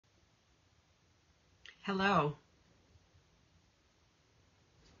Hello.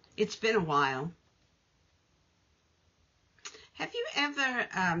 It's been a while. Have you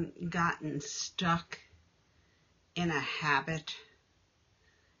ever gotten stuck in a habit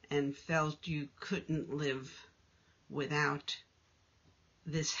and felt you couldn't live without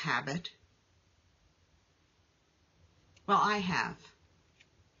this habit? Well, I have.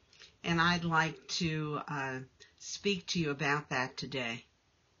 And I'd like to speak to you about that today.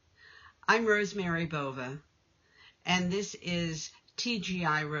 I'm Rosemary Bova, and this is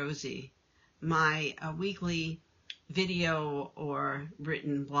TGI Rosey, my weekly video or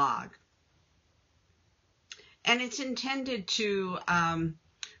written blog. And it's intended to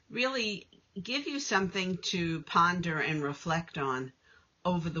really give you something to ponder and reflect on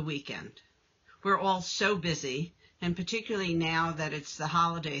over the weekend. We're all so busy, and particularly now that it's the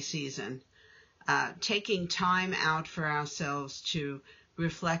holiday season, taking time out for ourselves to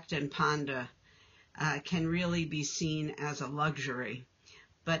reflect and ponder can really be seen as a luxury.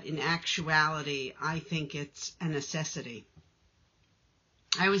 But in actuality, I think it's a necessity.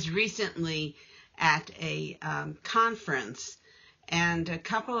 I was recently at a conference, and a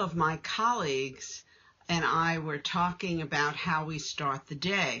couple of my colleagues and I were talking about how we start the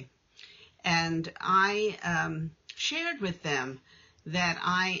day. And I shared with them that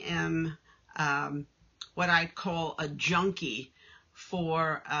I am what I'd call a junkie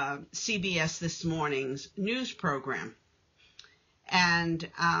for CBS This Morning's news program. And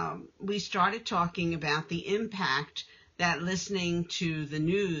we started talking about the impact that listening to the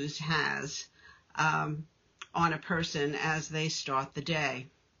news has on a person as they start the day.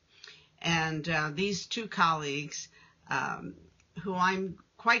 And these two colleagues, who I'm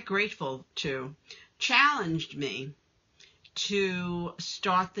quite grateful to, challenged me to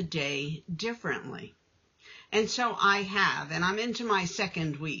start the day differently. And so I have, and I'm into my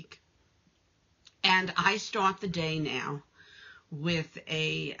second week. And I start the day now with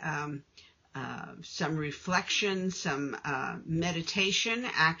some reflection, some meditation.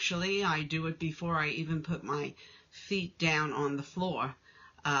 Actually, I do it before I even put my feet down on the floor.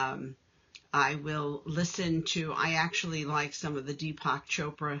 I will listen to, I actually like some of the Deepak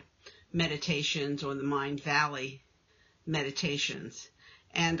Chopra meditations or the Mind Valley meditations.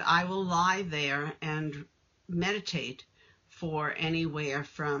 And I will lie there and meditate for anywhere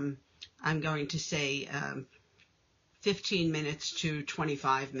from, I'm going to say, 15 minutes to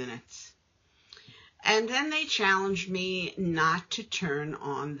 25 minutes. And then they challenged me not to turn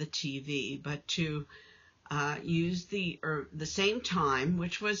on the TV, but to use the same time,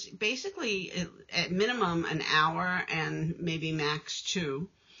 which was basically at minimum an hour and maybe max 2,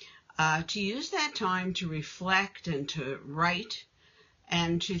 to use that time to reflect and to write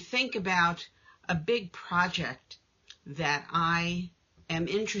and to think about a big project that I am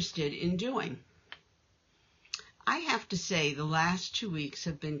interested in doing. I have to say the last 2 weeks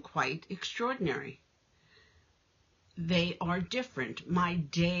have been quite extraordinary. They are different. My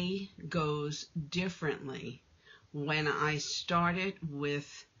day goes differently when I start it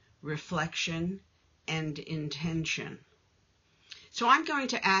with reflection and intention. So I'm going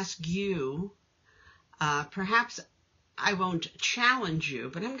to ask you, perhaps I won't challenge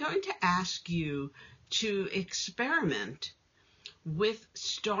you, but I'm going to ask you to experiment with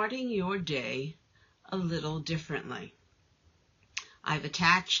starting your day a little differently. I've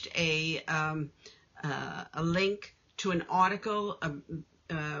attached a link to an article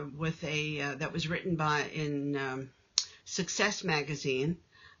that was written in Success Magazine.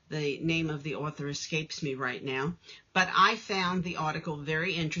 The name of the author escapes me right now, but I found the article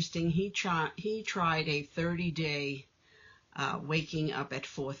very interesting. He tried a 30-day waking up at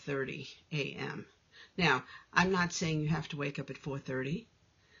 4:30 a.m. Now, I'm not saying you have to wake up at 4:30,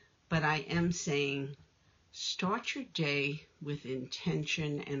 but I am saying start your day with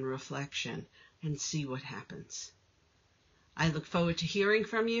intention and reflection and see what happens. I look forward to hearing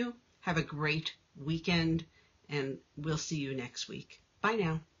from you. Have a great weekend, and we'll see you next week. Bye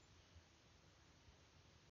now.